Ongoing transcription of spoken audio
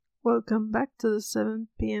Welcome back to the 7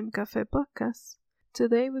 p.m. Cafe podcast.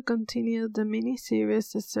 Today we continue the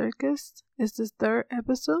mini-series The Circus. It's the third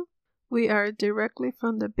episode. We are directly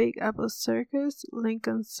from the Big Apple Circus,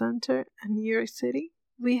 Lincoln Center, in New York City.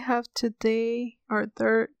 We have today our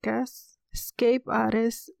third guest, escape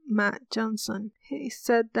artist Matt Johnson. He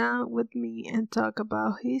sat down with me and talked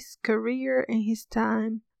about his career and his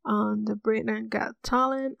time on the Britain Got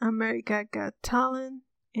Talent, America Got Talent,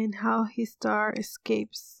 and how he started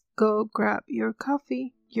escapes. Go grab your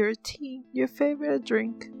coffee, your tea, your favorite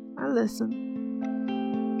drink, and listen.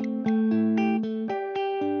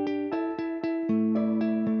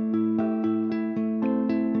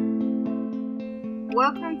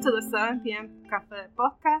 Welcome to the 7 p.m. Cafe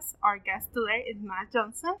podcast. Our guest today is Matt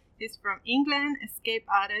Johnson. He's from England, escape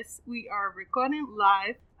artist. We are recording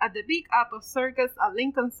live at the Big Apple Circus at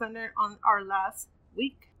Lincoln Center on our last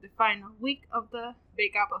week, the final week of the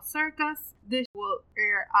Big Apple Circus. This will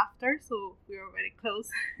air after, so we're already close.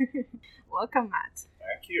 Welcome, Matt.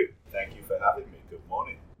 Thank you. Thank you for having me. Good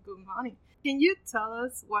morning. Good morning. Can you tell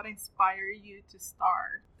us what inspired you to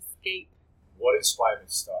start Escape? What inspired me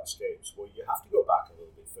to start Escapes? Well, you have to go back a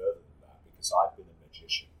little bit further than that because I've been a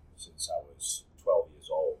magician since I was 12 years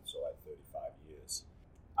old, so like 35 years.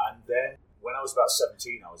 And then when I was about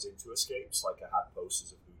 17, I was into escapes. Like I had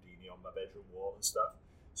posters of Houdini on my bedroom wall and stuff.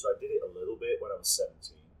 So I did it a little bit when I was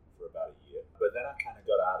 17 for about a year. But then I kind of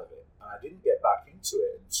got out of it. And I didn't get back into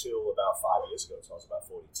it until about 5 years ago. So I was about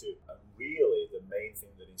 42. And really, the main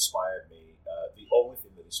thing that inspired me, the only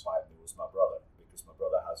thing that inspired me was my brother. Because my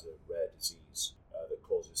brother has a rare disease that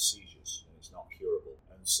causes seizures. And it's not curable.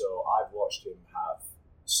 And so I've watched him have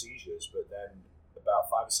seizures. But then about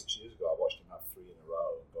 5 or 6 years ago, I watched him have 3 in a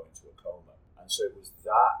row and go into a coma. And so it was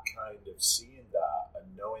that kind of seeing that and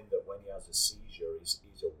knowing that when he has a seizure, he's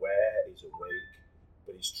aware, he's awake,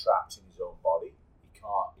 but he's trapped in his own body. He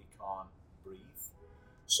can't breathe.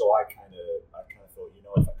 So I kind of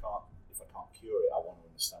thought, if I can't cure it, I want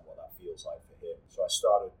to understand what that feels like for him. So I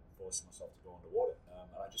started forcing myself to go underwater.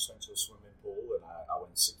 And I just went to a swimming pool and I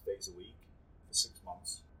went 6 days a week for 6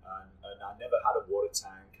 months. And I never had a water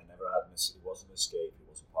tank. I never had it wasn't an escape. It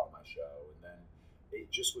wasn't part of my show. And then it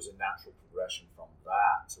just was a natural progression from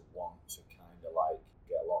that to want to kind of like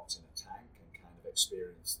get locked in a tank and kind of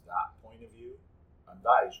experience that point of view. And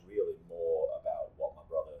that is really more about what my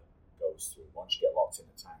brother goes through. Once you get locked in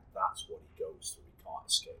a tank, that's what he goes through. He can't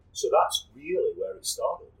escape. So that's really where it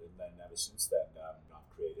started. And then ever since then, I've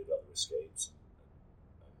created other escapes and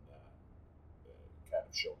kind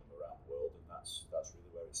of shown them around the world. And that's really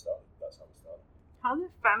where it started. That's how it started. How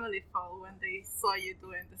did family feel when they saw you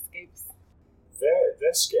doing the escapes?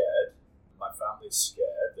 They're scared. My family's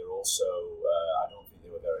scared. They're also, I don't think they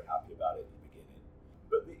were very happy about it in the beginning.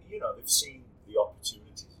 But, they've seen the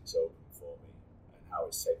opportunities it's opened for me and how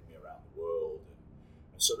it's taken me around the world.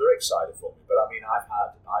 And so they're excited for me. But, I mean, I've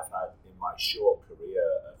had in my short career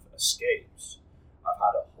of escapes, I've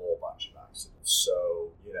had a whole bunch of accidents. So,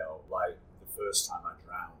 like the first time I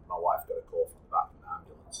drowned, my wife got a call from the back of an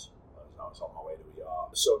ambulance. I was on my way to ER.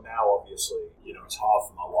 So now, obviously, it's hard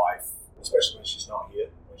for my wife, especially when she's not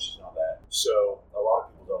here, when she's not there. So a lot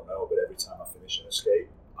of people don't know, but every time I finish an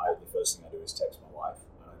escape, the first thing I do is text my wife,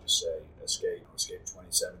 and I just say, escape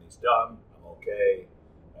 27 is done, I'm okay.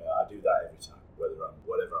 I do that every time, whatever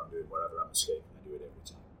I'm doing, wherever I'm escaping, I do it every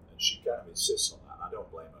time. And she kind of insists on that, and I don't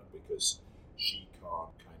blame her, because she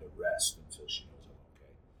can't kind of rest until she knows I'm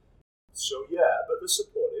okay. So yeah, but they're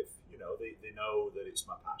supportive, they know that it's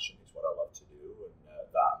my passion, it's what I love to do, and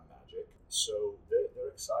that and magic. So they're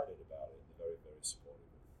excited about it. They're very, very supportive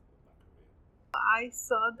of my career. I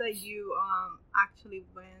saw that you actually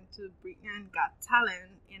went to Britain Got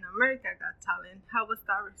Talent in America Got Talent. How was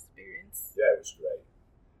that experience? Yeah, it was great.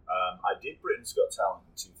 I did Britain's Got Talent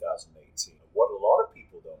in 2018. What a lot of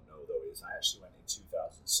people don't know, though, is I actually went in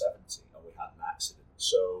 2017 and we had an accident.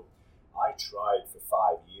 So I tried for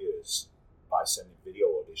 5 years by sending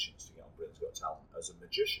video auditions to get on Britain's Got Talent as a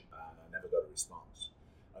magician, and I never got a response.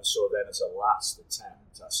 And so then as a last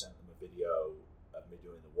attempt, I sent them a video of me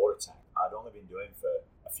doing the water tank. I'd only been doing it for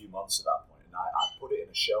a few months at that point, and I put it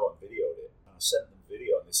in a show and videoed it. And I sent them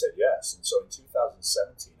video, and they said yes. And so in 2017,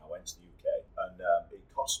 I went to the UK, and it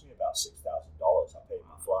cost me about $6,000. I paid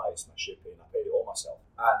my flights, my shipping, I paid it all myself.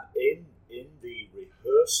 And in the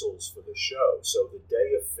rehearsals for the show, so the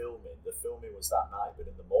day of filming, the filming was that night, but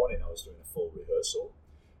in the morning I was doing a full rehearsal.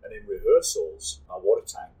 And in rehearsals, my water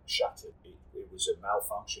tank shattered. It was a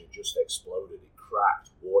malfunction. It just exploded. It cracked.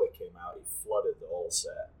 Water came out. It flooded the whole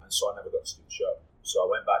set. And so I never got to do the show. So I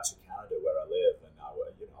went back to Canada where I live, and I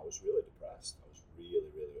was really depressed. I was really,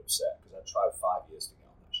 really upset because I tried 5 years to get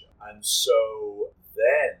on that show. And so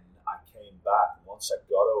then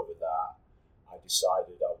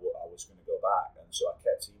decided I was going to go back. And so I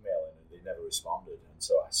kept emailing and they never responded. And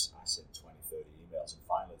so I sent 20, 30 emails and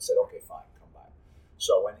finally said, okay, fine, come back.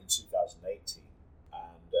 So I went in 2018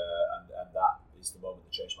 and that is the moment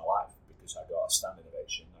that changed my life because I got a standing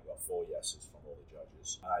ovation. I got 4 yeses from all the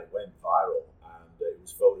judges. I went viral and it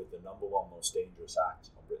was voted the #1 most dangerous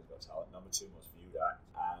act on Britain's Got Talent, #2 most viewed act.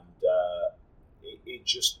 And it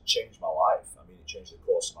just changed my life. I mean, it changed the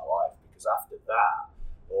course of my life because after that,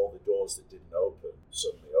 all the doors that didn't open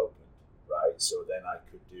suddenly opened, right? So then I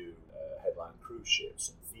could do headline cruise ships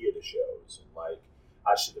and theatre shows. And like,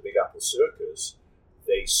 actually the Big Apple Circus,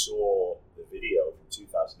 they saw the video from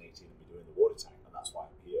 2018 of me doing the water tank, and that's why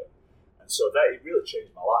I'm here. And so that, it really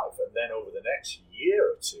changed my life. And then over the next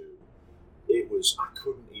year or two, I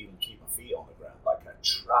couldn't even keep my feet on the ground. Like I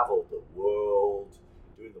traveled the world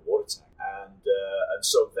doing the water tank. And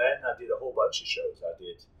so then I did a whole bunch of shows. I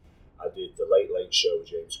did the Late Late Show with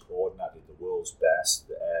James Corden. I did The World's Best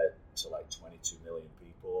that aired to like 22 million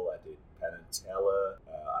people. I did Penn and Teller.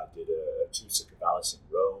 I did a Tusa Cavallis in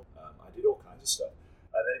Rome. I did all kinds of stuff.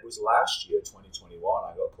 And then it was last year, 2021,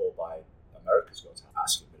 I got called by America's Got Talent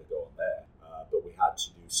asking me to go on there. But we had to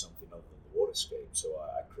do something other than the waterscape. So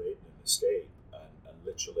I created an escape and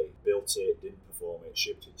literally built it, didn't perform it,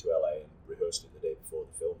 shipped it to LA and rehearsed it the day before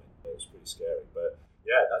the filming. It was pretty scary. But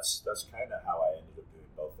yeah, that's kind of how I ended up doing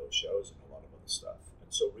both those shows and a lot of other stuff. And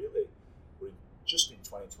so really, we're just in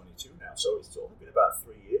 2022 now. So it's only been about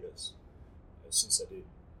 3 years since I did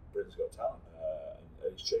Britain's Got Talent.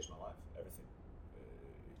 And it's changed my life, everything.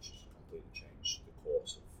 It's just completely changed the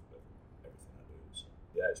course of everything I do. So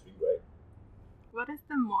yeah, it's been great. What is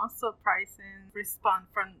the most surprising response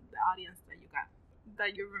from the audience that you got,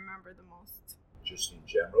 that you remember the most? Just in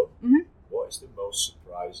general? Mm-hmm. What is the most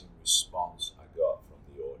surprising response I got from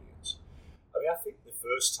the audience? I mean, I think the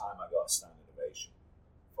first time I got a standing ovation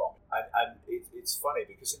from it, and it's funny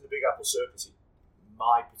because in the Big Apple Circus,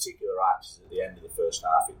 my particular act is at the end of the first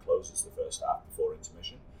half. It closes the first half before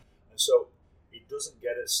intermission. And so it doesn't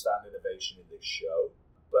get a standing ovation in this show,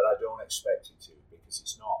 but I don't expect it to because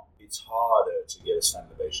it's harder to get a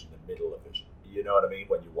standing ovation in the middle of it. You know what I mean?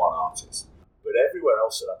 When you're one artist. But everywhere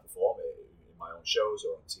else that I perform it, in my own shows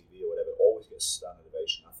or on TV or whatever, always gets a standing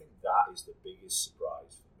ovation. I think that is the biggest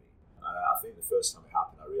surprise for me. And I think the first time it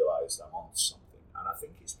happened, I realised I'm on something. And I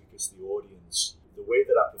think it's because the audience, the way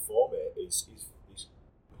that I perform it is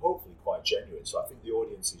hopefully quite genuine. So I think the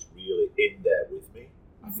audience is really in there with me.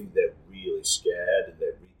 I think they're really scared and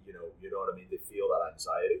they're, you know what I mean? They feel that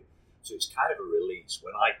anxiety. So it's kind of a release.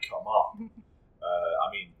 When I come up, I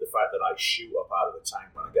mean, the fact that I shoot up out of the tank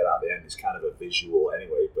when I get out the end is kind of a visual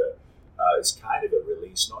anyway, but it's kind of a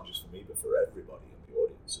release, not just for me, but for everybody in the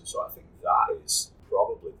audience. And so I think that is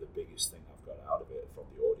probably the biggest thing I've got out of it from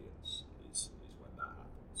the audience is when that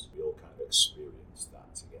happens. We all kind of experience that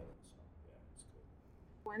together. So yeah, it's cool.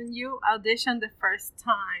 When you auditioned the first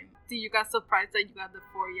time, did you get surprised that you got the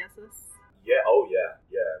 4 yeses? Yeah, oh yeah.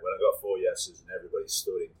 When I got 4 yeses and everybody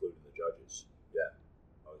stood, including the judges, yeah,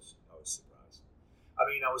 I was surprised. I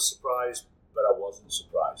mean, I was surprised, but I wasn't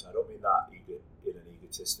surprised. I don't mean that in an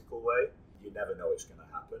egotistical way. You never know it's going to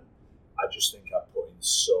happen. I just think I put in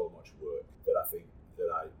so much work that I think that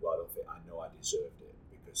I know I deserved it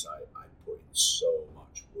because I put in so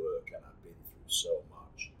much work and I've been through so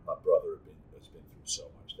much. My brother has been through so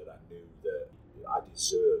much that I knew that I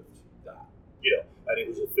deserved that. You know, and it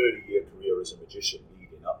was a 30-year career as a magician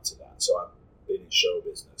leading up to that. So I've been in show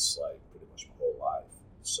business like pretty much my whole life.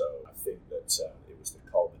 So I think that it was the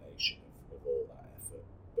culmination of all that effort.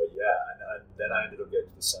 But yeah, and then I ended up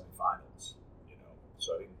getting to the semi-finals. You know,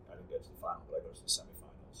 so I didn't get to the final, but I got to the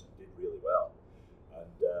semi-finals and did really well.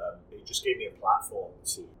 And it just gave me a platform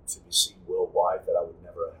to be seen worldwide that I would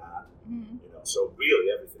never have had. Mm-hmm. You know, so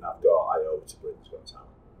really everything I've got I owe to Britain's Got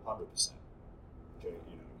Talent, 100%. You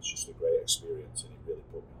know, it's just a great experience, and it really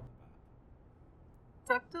put me on the map.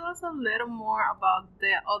 Talk to us a little more about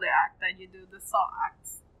the other act that you do, the Saw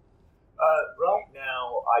acts. Right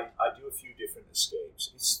now, I do a few different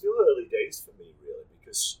escapes. It's still early days for me, really,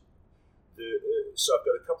 because so I've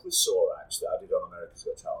got a couple of saw acts that I did on America's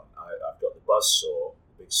Got Talent. I've got the buzz saw,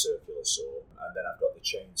 the big circular saw, and then I've got the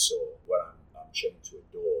chainsaw, where I'm chained to a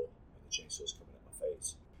door, and the chainsaw's coming at my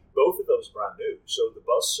face. Both of those are brand new. So the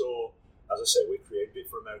buzz saw, as I say, we created it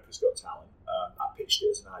for America's Got Talent. I pitched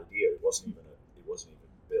it as an idea. It wasn't even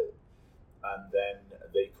built. And then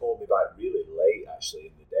they called me back really late, actually,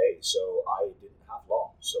 in the day. So I didn't have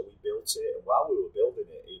long. So we built it, and while we were building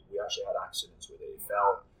it, we actually had accidents with it.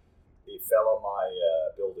 It fell on my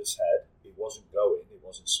builder's head. It wasn't going. It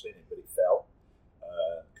wasn't spinning, but it fell.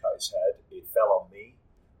 Cut his head. It fell on me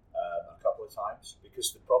a couple of of times,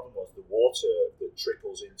 because the problem was the water that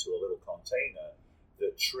trickles into a little container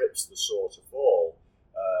that trips the saw to fall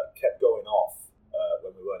kept going off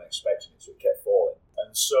when we weren't expecting it, so it kept falling.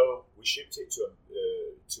 And so we shipped it to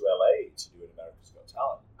LA to do an America's Got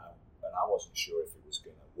Talent, and I wasn't sure if it was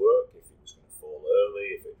going to work, if it was going to fall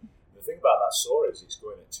early. The thing about that saw is it's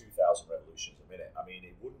going at 2,000 revolutions a minute. I mean,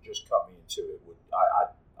 it wouldn't just cut me in two.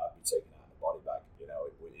 I'd be taken out in a body bag. It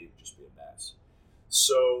would just be a mess.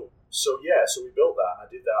 So we built that, and I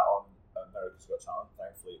did that on America's Got Talent.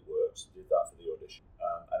 Thankfully, it works. Did that for the audition,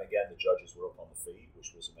 and again, the judges were up on the feed,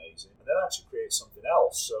 which was amazing. And then I had to create something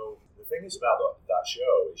else. So the thing is about that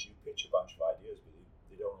show is you pitch a bunch of ideas, but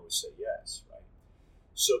they don't always say yes, right?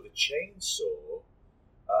 So the chainsaw,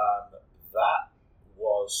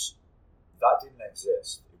 that didn't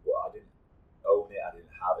exist. I didn't own it. I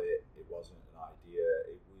didn't have it. It wasn't an idea.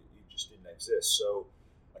 It just didn't exist. So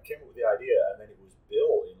I came up with the idea, and then it was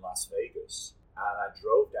built in Las Vegas. And I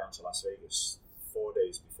drove down to Las Vegas 4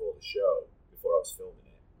 days before the show, before I was filming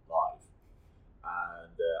it live.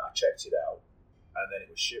 And I checked it out. And then it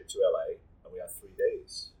was shipped to LA, and we had 3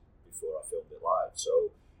 days before I filmed it live.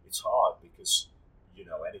 So it's hard because,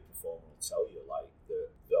 any performer will tell you, like,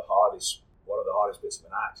 one of the hardest bits of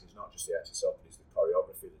an act is not just the act itself, but it's the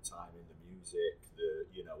choreography, the timing, the music,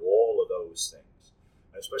 all of those things.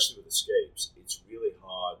 And especially with escapes, it's really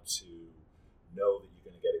hard to know that you're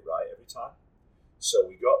going to get it right every time. So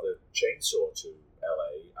we got the chainsaw to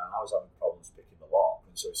LA, and I was having problems picking the lock,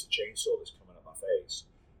 and so it's a chainsaw that's coming at my face,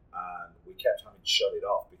 and we kept having to shut it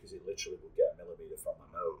off because it literally would get a millimeter from my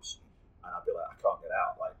nose, and I'd be like, I can't get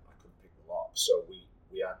out, like I couldn't pick the lock. So we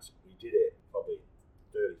did it probably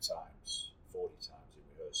 30 times, 40 times in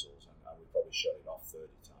rehearsals, and we probably shut it off 30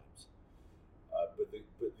 times. But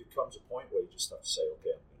there comes a point where you just have to say,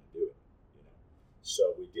 okay, I'm going to do it.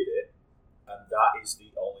 So we did it, and that is the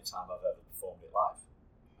only time I've ever performed it live,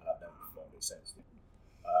 and I've never performed it since.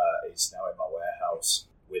 It's now in my warehouse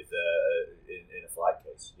with in a flight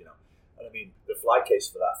case, And I mean, the flight case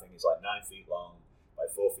for that thing is like 9 feet long, by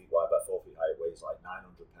 4 feet wide, by 4 feet high. It weighs like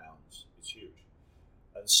 900 pounds. It's huge,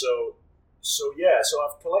 and so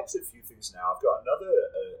I've collected a few things now. I've got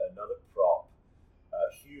another prop,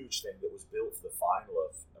 a huge thing that was built for the final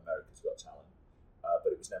of America's Got Talent,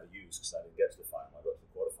 but it was never used because I didn't get to the final. I got to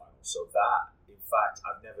the quarterfinals. So that, in fact,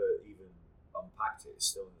 I've never even unpacked it. It's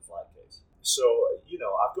still in the flight case. So,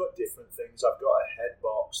 I've got different things. I've got a head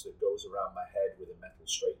box that goes around my head with a metal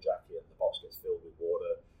straitjacket, and the box gets filled with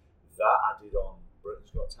water. That I did on Britain's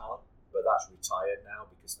Got Talent, but that's retired now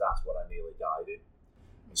because that's what I nearly died in.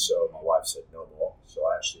 And so my wife said no more. So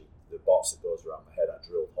the box that goes around my head, I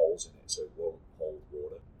drilled holes in it so it won't hold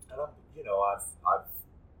water. And I've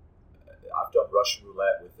done Russian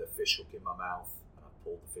roulette with the fish hook in my mouth, and I've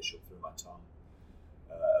pulled the fish hook through my tongue.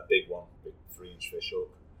 A big 3-inch fish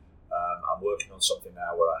hook. I'm working on something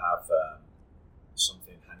now where I have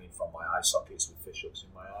something hanging from my eye sockets with fish hooks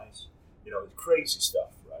in my eyes. Crazy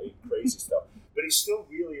stuff, right? Crazy stuff. But it's still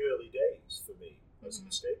really early days for me as an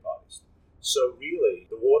escape artist. So really,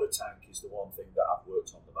 the water tank is the one thing that I've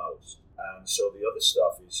worked on the most. And so the other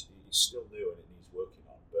stuff is still new and it needs working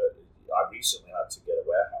on. But I recently had to get a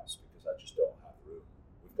warehouse because I just don't have room.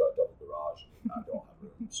 We've got a double garage and I don't have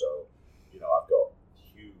room. So, I've got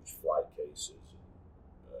huge flight cases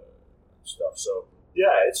and stuff. So,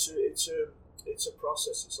 yeah, it's a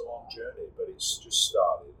process. It's a long journey, but it's just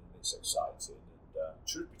started and it's exciting. And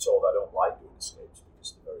truth be told, I don't like doing escapes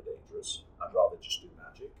because they're very dangerous. I'd rather just do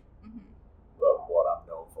magic. Mm-hmm. But what I'm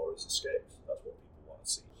known for is escapes. That's what people want to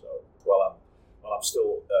see. So while I'm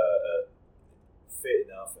still fit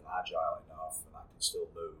enough and agile enough, and I can still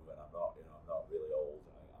move, and I'm not really old,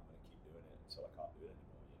 I'm going to keep doing it until I can't do it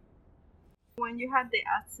anymore. When you had the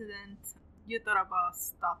accident, you thought about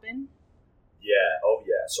stopping? Yeah. Oh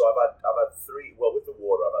yeah. So I've had 3. Well, with the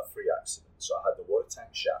water, I've had 3 accidents. So I had the water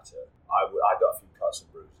tank shatter. I got a few cuts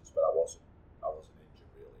and bruises, but I wasn't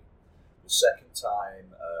injured really. The second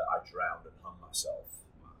time, I drowned and hung myself,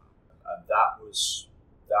 and that was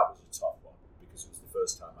a tough one because it was the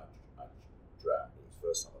first time I drowned. It was the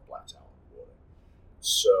first time I blacked out in the water.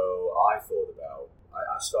 So I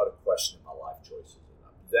started questioning my life choices.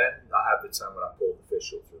 Then I had the time when I pulled the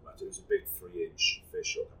fish hook through my tongue. It was a big 3-inch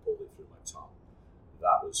fish hook. I pulled it through my tongue.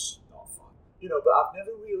 That was not fun. But I've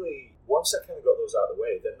never really, once I kind of got those out of the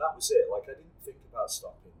way, then that was it. Like, I didn't think about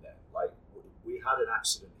stopping then. Like, we had an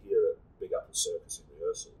accident here at Big Apple Circus in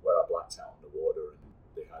rehearsal where I blacked out in the water and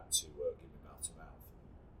they had to give me mouth-to-mouth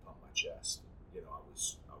and pump my chest. I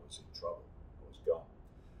was in trouble. I was gone.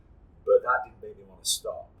 But that didn't make me want to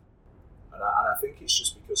stop. And I think it's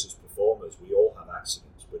just because as performers, we all have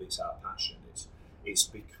accidents, but it's our passion. it's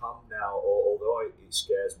become now, although it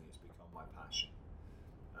scares me, it's become my passion.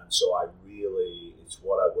 And so it's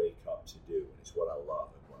what I wake up to do, and it's what I love.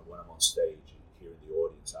 And when I'm on stage, hearing the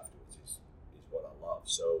audience afterwards is what I love.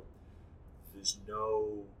 So there's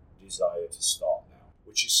no desire to stop now,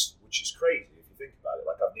 which is crazy if you think about it.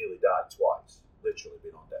 Like, I've nearly died twice, literally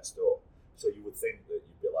been on death's door. So you would think that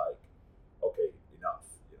you'd be like, okay, enough,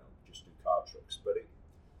 just do card tricks. But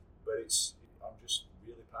I'm just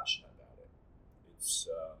really passionate about it.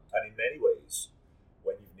 And in many ways,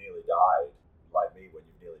 when you've nearly died, like me, when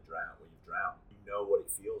you've drowned, you know what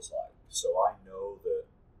it feels like. So I know that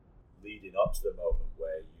leading up to the moment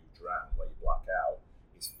where you drown, where you black out,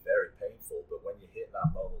 it's very painful. But when you hit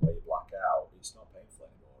that moment where you black out, it's not painful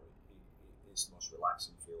anymore. It's the most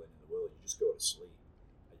relaxing feeling in the world. You just go to sleep.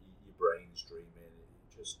 Your brain's dreaming.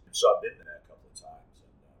 So I've been there a couple of times,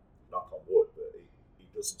 and knock on wood, but it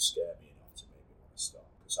doesn't scare me enough to make me want to stop,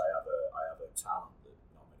 because I have a talent that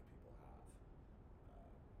not many people have.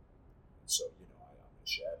 So I'm going to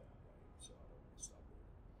share that way. So I don't want to stop.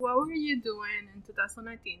 What were you doing in 2019,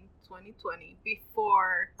 2020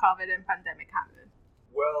 before COVID and pandemic happened?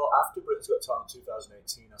 Well, after Britain's Got Talent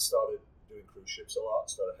 2018, I started doing cruise ships a lot.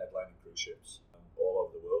 Started headlining cruise ships all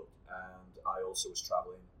over the world, and I also was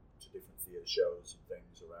traveling to different theatre shows and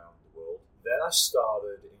things around the world. Then I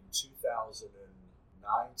started in 2019.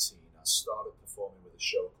 I started performing with a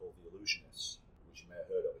show called The Illusionists, which you may have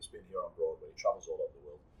heard of. It's been here on Broadway. It travels all over the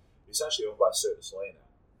world. It's actually owned by Circus now.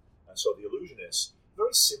 And so The Illusionists,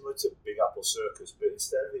 very similar to Big Apple Circus, but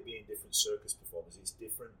instead of it being different circus performers, it's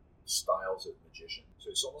different styles of magician. So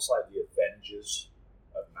it's almost like the Avengers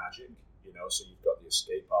of magic, so you've got the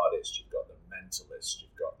escape artist, you've got the mentalist,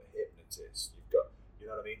 you've got the hypnotist, you've got,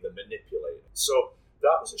 the manipulator. So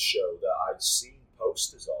that was a show that I'd seen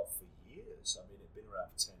posters of for years. I mean, it'd been around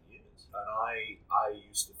for 10 years. And I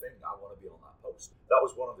used to think, I want to be on that poster. That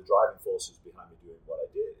was one of the driving forces behind me doing what I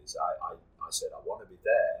did, is I said, I want to be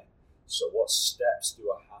there. So what steps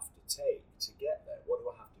do I have to take to get there? What do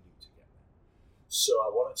I have to do to get there? So I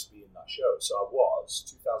wanted to be in that show. So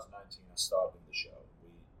 2019, I started in the show.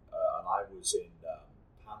 And I was in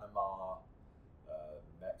Panama,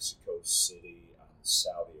 Mexico City, and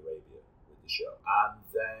Saudi Arabia with the show. And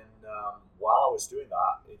then while I was doing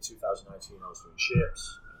that, in 2019, I was doing ships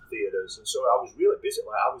and theatres. And so I was really busy.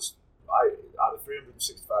 Like, out of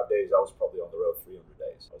 365 days, I was probably on the road 300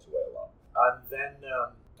 days. I was away a lot. And then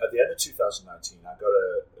at the end of 2019, I got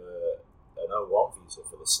an O1 visa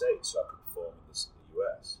for the States, so I could perform in the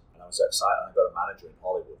US. And I was excited. I got a manager in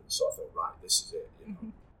Hollywood, and so I thought, right, this is it. Mm-hmm.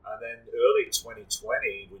 And then early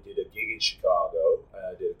 2020, we did a gig in Chicago.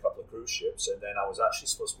 I did a couple of cruise ships, and then I was actually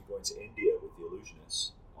supposed to be going to India with The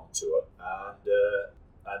Illusionists on tour. And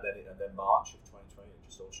then March of 2020, it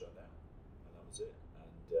just all shut down, and that was it.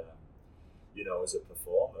 And as a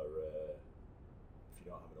performer, if you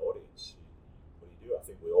don't have an audience, what do? I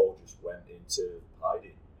think we all just went into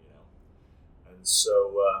hiding, And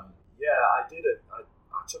so I did it. I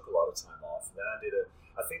took a lot of time off, and then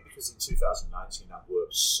I think because in 2019 I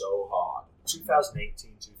worked so hard.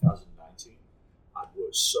 2018, 2019, I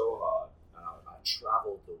worked so hard, and I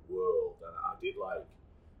traveled the world, and I did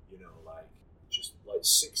just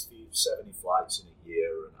 60, 70 flights in a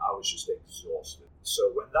year, and I was just exhausted. So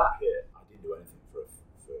when that hit, I didn't do anything for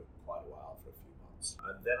quite a while, for a few months.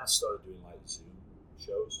 And then I started doing Zoom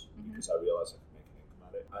shows, because I realized I could make an income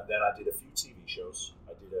at it. And then I did a few TV shows.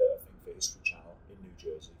 I did a thing for History Channel in New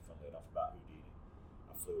Jersey, funnily enough, about Houdini.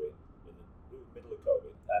 I flew in the middle of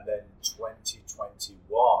COVID. And then 2021,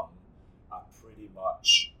 I pretty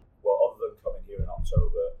much, other than coming here in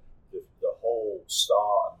October, the whole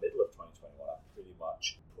start and middle of 2021, I pretty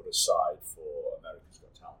much put aside for America's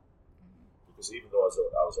Got Talent. Because even though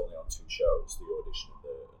I was only on 2 shows, the audition and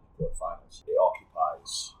the quarterfinals, it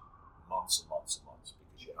occupies months and months and months,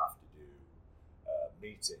 because you have to do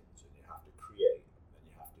meetings, and you have to create, and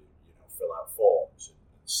you have to fill out forms and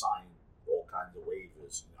sign all kinds of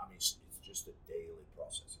waivers. I mean, it's just a daily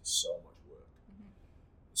process. It's so much work.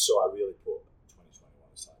 So I really put 2021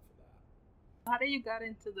 aside for that. How did you get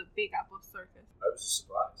into the Big Apple Circus? It was a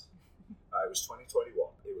surprise. It was 2021.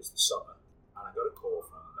 It was the summer, and I got a call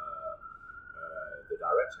from the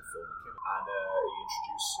director, Phil McKinnon, and he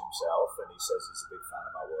introduced himself, and he says he's a big fan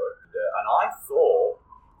of my work. And I thought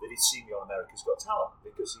that he'd seen me on America's Got Talent,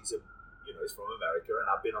 because he's from America, and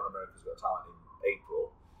I've been on America's Got Talent in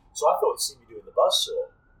April. So I thought he'd seen me doing the buzzsaw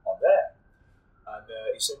on there. And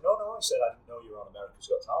he said, no, he said, I didn't know you were on America's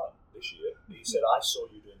Got Talent this year. He said, I saw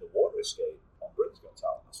you doing the water escape on Britain's Got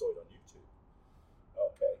Talent. I saw it on YouTube.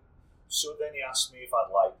 Okay. So then he asked me if I'd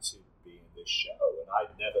like to be in this show, and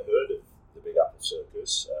I'd never heard of the Big Apple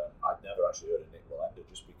Circus. I'd never actually heard of Nick Wallenda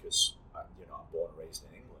just because I'm born and raised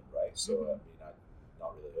in England, right? So I'd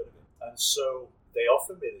not really heard of him. And so they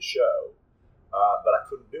offered me the show, but I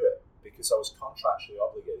couldn't do it because I was contractually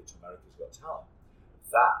obligated to America's Got Talent.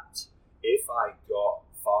 That if I got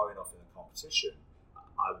far enough in the competition,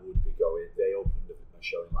 I would be going. They opened a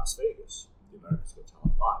show in Las Vegas, the America's Got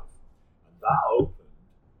Talent Live, and that opened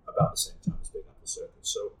about the same time as Big Apple Circus.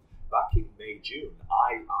 So back in May, June,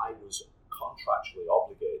 I was contractually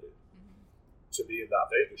obligated to be in that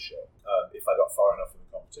Vegas show if I got far enough in the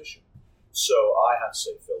competition. So I had to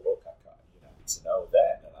say, Phil, look, I can't, need to know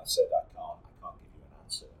then, and I said I can't give you an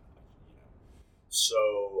answer. So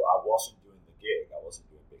I wasn't doing the gig. I wasn't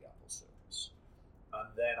doing Big Apple Circus. And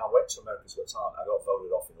then I went to America's Got Talent. I got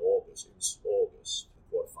voted off in August. It was August, the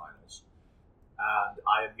quarterfinals. And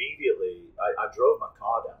I immediately, I drove my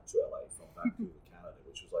car down to LA from Vancouver, Canada,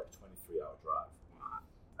 which was like a 23-hour drive.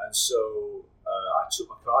 And so I took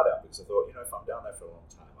my car down because I thought, if I'm down there for a long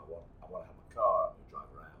time, I want to have my car, I'm going to drive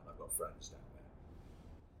around, I've got friends down there.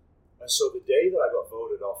 And so the day that I got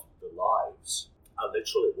voted off the lives, I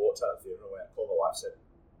literally walked out of the theatre and called my wife and said,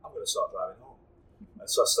 I'm going to start driving home. And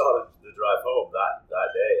so I started the drive home that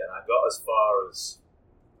day, and I got as far as,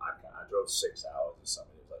 I drove 6 hours or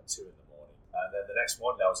something, it was like 2 in the morning. And then the next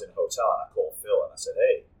morning I was in a hotel and I called Phil and I said,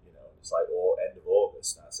 hey, it's like end of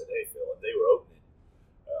August, and I said, hey Phil, and they were opening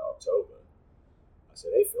October. I said,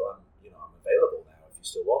 hey Phil, I'm available now if you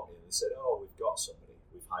still want me. And they said, oh, we've got somebody,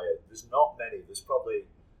 we've hired. There's not many, there's probably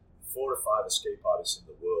 4 or 5 escape artists in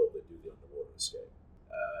the world that do the underwater escape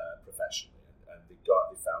professionally, and they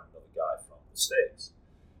found another guy from the States.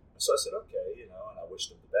 And so I said, okay, and I wished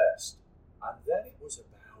them the best. And then it was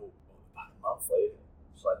about a month later,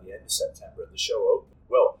 it's like the end of September, and the show opened.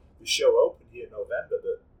 Well, the show opened here in November,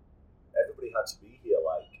 but everybody had to be here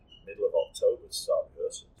like middle of October to start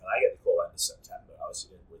rehearsal. And I get the call end of September. I was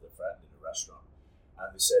sitting with a friend in a restaurant,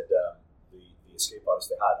 and they said the escape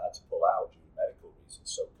artist they had to pull out due to medical reasons.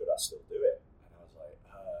 So could I still do it? And I was like,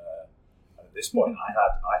 and at this point, I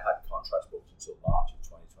had contracts booked until March of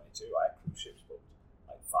 2022. I had cruise ships booked,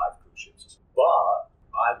 like 5 cruise ships. But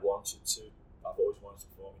I've always wanted to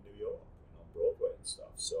perform in New York and on Broadway and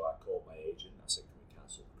stuff. So I called my agent. I said, can we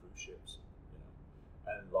cancel the cruise ships?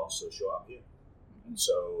 And long story short, I'm here. And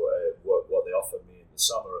so what they offered me in the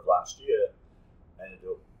summer of last year ended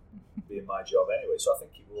up being my job anyway. So I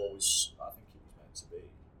think it was meant to be.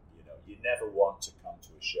 You never want to come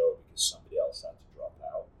to a show because somebody else had to drop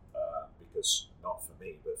out. Because not for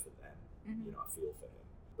me, but for them. I feel for him.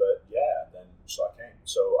 But yeah, and then so I came.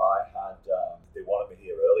 So I had they wanted me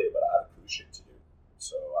here earlier, but I had a cruise ship to do.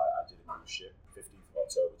 So I did a cruise ship 15th of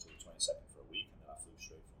October to the 22nd for a week, and then I flew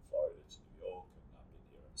straight from Florida to New York, and I've been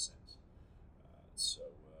here ever since.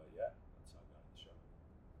 Yeah, that's how I got in the show.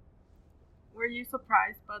 Were you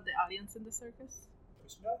surprised by the audience in the circus?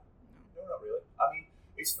 No, not really. I mean,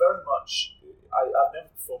 it's very much, I've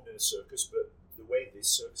never performed in a circus, but the way this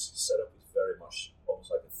circus is set up is very much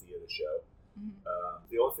almost like a theatre show.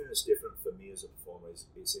 The only thing that's different for me as a performer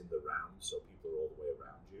is in the round, so people are all the way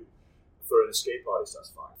around you. For an escape artist,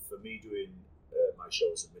 that's fine. For me doing my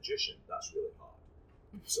show as a magician, that's really hard.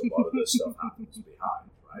 So a lot of the stuff happens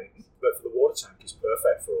behind, right? But for the water tank, it's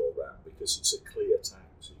perfect for all round because it's a clear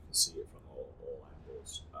tank, so you can see it from all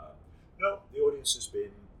angles. No, the audience has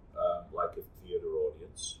been like a theatre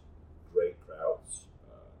audience, great crowds.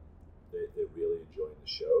 They're really enjoying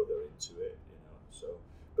the show. They're into it, So,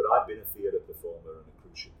 but I've been a theatre performer and a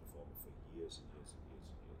cruise ship performer for years and years and years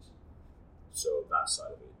and years. So that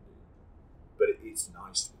side of it. But it's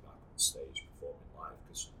nice to be back on stage performing live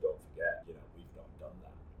because don't forget, we've not done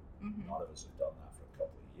that. None of us have done that for a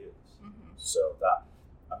couple of years. So that,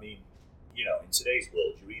 in today's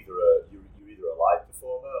world, you're either a live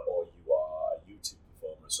performer or you are a YouTube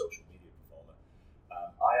performer, a social media performer.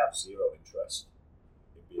 I have zero interest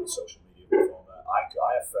in being a social media performer. I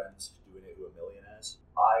have friends doing it who are millionaires.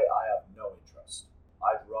 I have no interest.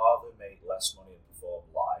 I'd rather make less money and perform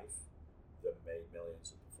live than make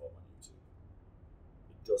millions and perform on YouTube.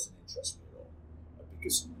 It doesn't interest me at all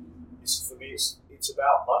because for me it's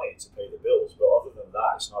about money to pay the bills, but other than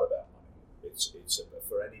that, it's not about money. It's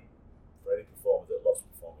for any performer that loves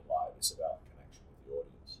performing live, it's about connection with the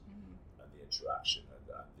audience and the interaction and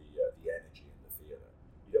the energy in the theatre.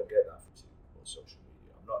 You don't get that from TV or social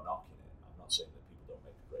media. I'm not knocking it. I'm not saying that people don't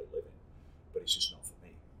make a great living, but it's just not for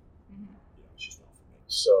me. It's just not for me.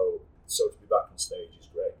 So to be back on stage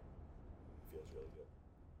is great. It feels really good.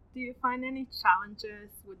 Do you find any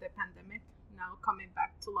challenges with the pandemic now coming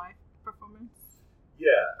back to live performance?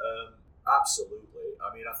 Yeah, absolutely.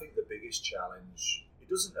 I think the biggest challenge, it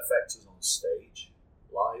doesn't affect us on stage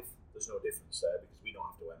live. The There's no difference there because we don't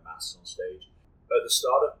have to wear masks on stage. At the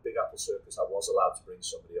start of Big Apple Circus, I was allowed to bring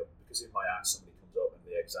somebody up because in my act, somebody comes up and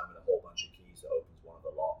they examine a whole bunch of keys that opens one of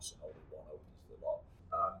the locks, and only one opens the lock.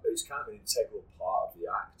 It's kind of an integral part of the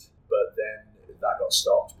act, but then that got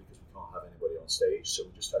stopped because we can't have anybody on stage, so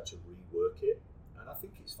we just had to rework it, and I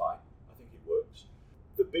think it's fine. I think it works.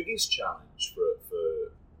 The biggest challenge for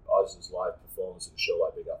us as live performers at a show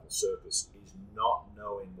like Big Apple Circus is not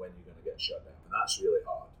knowing when you're going to get shut down, and that's really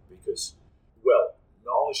hard because, well,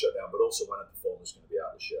 not only shut down, but also when a performer's going to be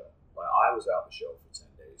out of the show. Like, I was out of the show for 10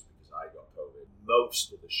 days because I got COVID.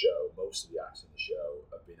 Most of the acts in the show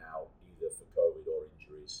have been out either for COVID or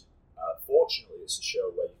injuries. Fortunately, it's a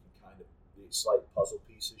show where you can it's like puzzle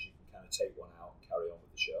pieces, you can kind of take one out and carry on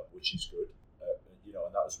with the show, which is good.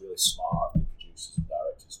 And that was really smart of the producers and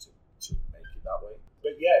directors to make it that way.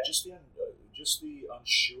 But yeah, just the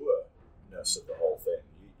unsureness of the whole thing.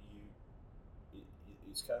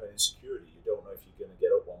 It's kind of an insecurity. You don't know if you're going to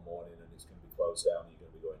get up one morning and it's going to be closed down and you're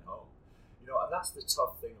going to be going home. And that's the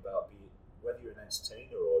tough thing about whether you're an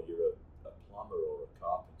entertainer or you're a plumber or a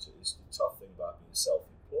carpenter, is the tough thing about being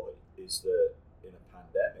self-employed is that in a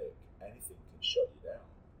pandemic, anything can shut you down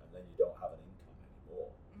and then you don't have an income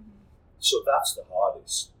anymore. Mm-hmm. So that's the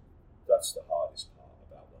hardest part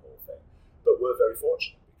about the whole thing. But we're very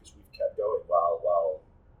fortunate because we've kept going while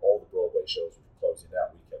all the Broadway shows were closing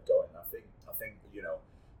down. We kept going. And I think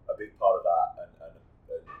a big part of that and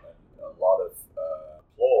a lot of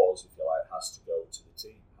applause, if you like, has to go to the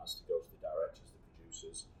team, has to go to the directors, the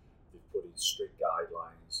producers. They've put in strict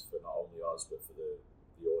guidelines for not only us but for the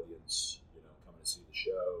audience, coming to see the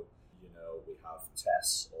show. We have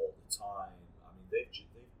tests all the time. I mean, they've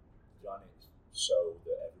done it so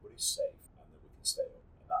that everybody's safe and that we can stay up,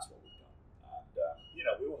 and that's what we've done.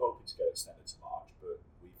 And we were hoping to get extended to March, but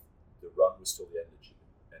the run was till the end of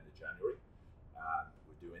January, and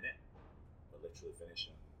we're doing it. We're literally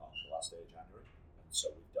finishing on the last day of January, and so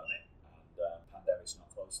we've done it. And pandemic's not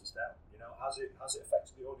closed us down. Has it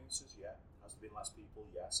affected the audiences? Yeah. Has there been less people?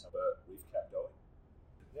 Yes, but we've kept going.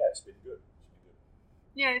 Yeah, it's been good.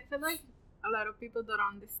 Yeah, I feel like a lot of people don't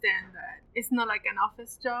understand that it's not like an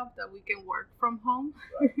office job that we can work from home.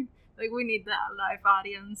 Right. Like, we need that live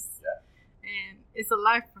audience. Yeah. And it's a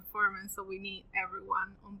live performance, so we need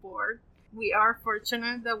everyone on board. We are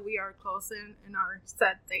fortunate that we are closing in our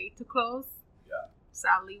set date to close. Yeah.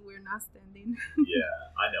 Sadly, we're not standing. Yeah,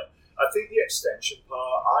 I know. I think the extension part,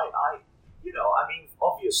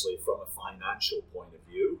 obviously from a financial point of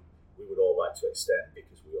view, we would all like to extend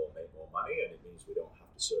because we all make more money and it means we don't have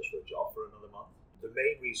to search for a job for another month. The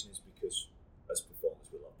main reason is because as performers,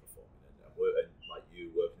 we love performing, and like you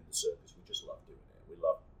working in the circus, we just love doing it. We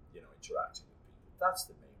love, interacting with people. That's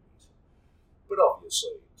the main reason. But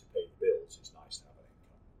obviously, to pay the bills, it's nice to have an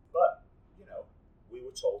income. But, we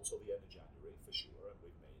were told till the end of January for sure, and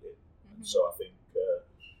we've made it. Mm-hmm. And so I think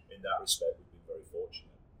in that respect, we've been very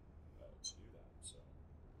fortunate to do that. So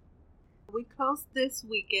we closed this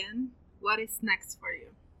weekend. What is next for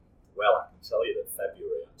you? Well, I can tell you that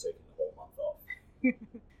February, I'm taking the whole month off.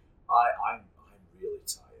 I'm really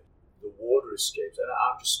tired. The water escapes, and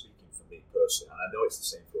I'm just speaking for me personally, and I know it's the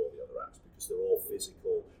same for all the other acts because they're all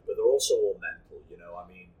physical, but they're also all mental.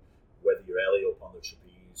 Whether you're Ellie up on the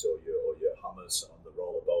trapeze or your Hummers on the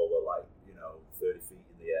roller bowler, 30 feet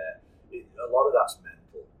in the air, a lot of that's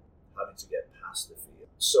mental, having to get past the fear.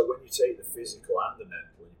 So when you take the physical and the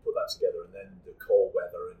mental and you put that together, and then the cold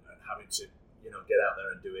weather and having to get out there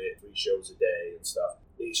and do it 3 shows a day and stuff,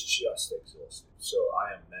 it's just exhausting. So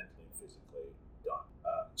I am mentally and physically done.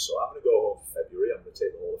 So I'm going to go home for February. I'm going to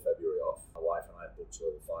take the whole of February off. My wife and I booked a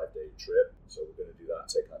 5-day trip, so we're going to do that and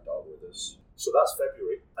take our dog with us. So that's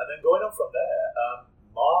February. And then going on from there,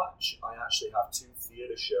 March, I actually have 2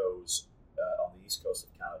 theatre shows on the east coast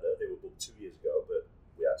of Canada. They were booked 2 years ago, but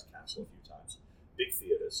we had to cancel a few times. Big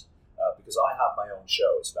theatres. Because I have my own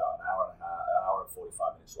show. It's about an hour and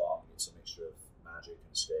 45 minutes long. It's a mixture of magic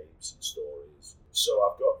and escapes and stories. So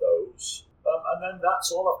I've got those. And then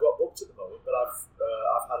that's all I've got booked at the moment. But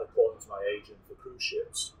I've had a call into my agent for cruise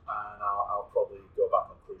ships, and I'll probably go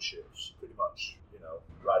back on cruise ships pretty much,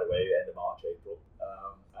 right away, end of March, April.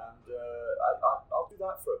 I'll do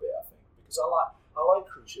that for a bit, I think, because I like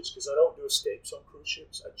cruise ships because I don't do escapes on cruise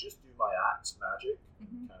ships. I just do my act, magic,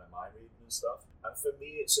 kind of mind reading and stuff. And for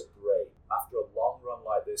me, it's a break. After a long run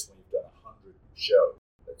like this, when you've done 100 shows,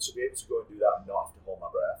 to be able to go and do that and not have to hold my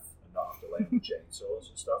breath and not have to lay on the chainsaws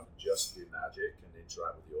and stuff and just do magic and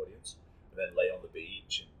interact with the audience and then lay on the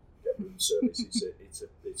beach and get room service,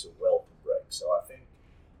 it's a welcome break. So I think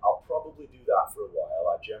I'll probably do that for a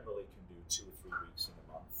while. I generally can do 2 or 3 weeks in a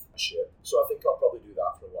month ship. So I think I'll probably do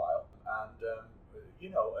that for a while. And,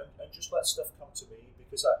 and just let stuff come to me,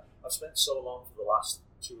 because I've spent so long for the last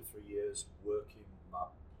 2 or 3 years working my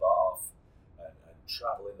butt off and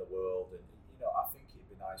traveling the world, and I think it'd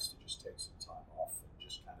be nice to just take some time off and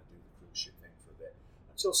just kind of do the cruise ship thing for a bit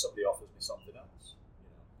until somebody offers me something else.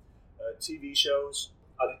 TV shows,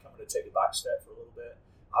 I think I'm going to take a back step for a little bit.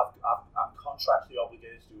 I'm contractually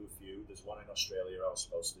obligated to do a few. There's one in Australia I was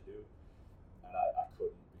supposed to do, and I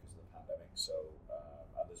couldn't because of the pandemic. So,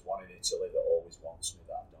 and there's one in Italy that always wants me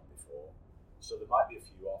that I've done before. So there might be a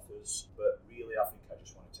few offers, but really I think I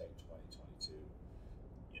just want to take 2022,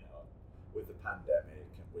 with the pandemic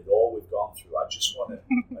and with all we've gone through. I just kind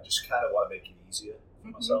of want to make it easier for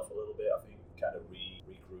myself a little bit. I think kind of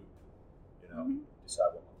regroup,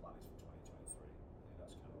 decide what my plan is for 2023. I think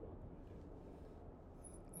that's kind of what I'm going to do.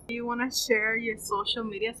 Do you want to share your social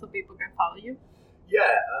media so people can follow you?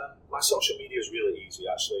 Yeah, my social media is really easy,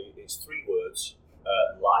 actually. It's 3 words,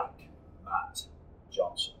 like Matt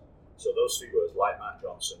Johnson. So those 3 words, like Matt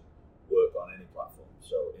Johnson, work on any platform.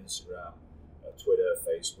 So Instagram, Twitter,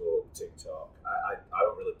 Facebook, TikTok. I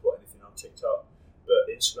don't really put anything on TikTok, but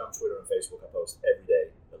Instagram, Twitter, and Facebook I post every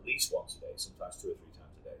day, at least once a day, sometimes 2 or 3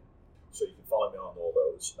 times a day. So you can follow me on all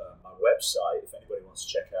those. My website, if anybody wants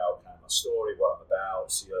to check out kind of my story, what I'm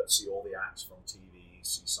about, see all the acts from TV,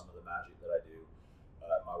 see some of the magic that I do,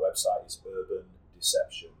 my website is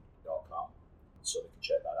urbandeception.com, so they can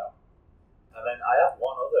check that out. And then I have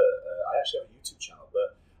one other, I actually have a YouTube channel,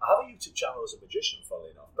 but I have a YouTube channel as a magician,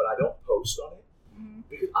 funnily enough, but I don't post on it.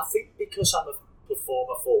 Because I'm a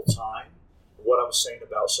performer full time, what I was saying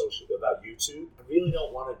about YouTube, I really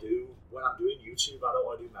don't want to do, when I'm doing YouTube, I don't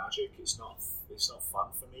want to do magic. It's not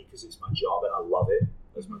fun for me because it's my job and I love it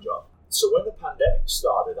as my job. So when the pandemic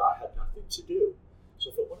started, I had nothing to do.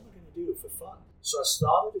 So I thought, what am I going to do for fun? So I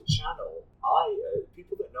started a channel.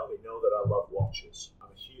 People that know me know that I love watches.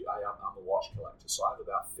 I'm a watch collector, so I have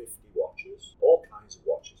about 50 watches, all kinds of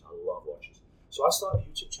watches. I love watches. So I started a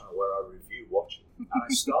YouTube channel where I review watches. And I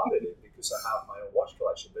started it because I have my own watch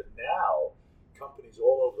collection. But now, companies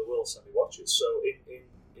all over the world send me watches. So in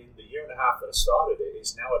the year and a half that I started it,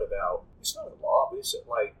 it's now at about, it's not a lot, but it's at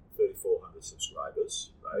like 3,400 subscribers,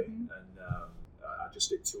 right? And I just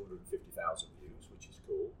did 250,000 views, which is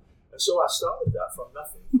cool. And so I started that from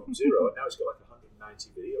nothing, from zero, and now it's got like 190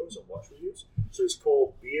 videos on watch reviews. So it's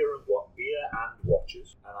called Beer and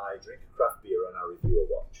Watches, and I drink a craft beer and I review a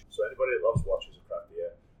watch. So anybody that loves watches and craft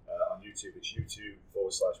beer, on YouTube, it's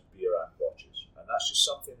YouTube.com/Beer and Watches. And that's just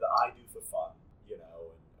something that I do for fun, and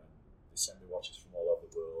they send me watches from all over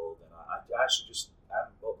the world. And I actually I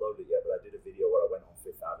haven't uploaded it yet, but I did a video where I went on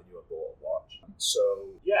Fifth Avenue and bought a watch.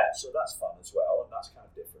 So that's fun as well, and that's kind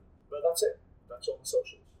of different. But that's it. That's all the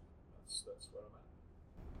socials. That's where I'm at.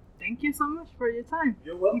 Thank you so much for your time.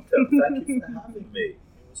 You're welcome. Thank you for having me. It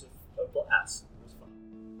was a blast.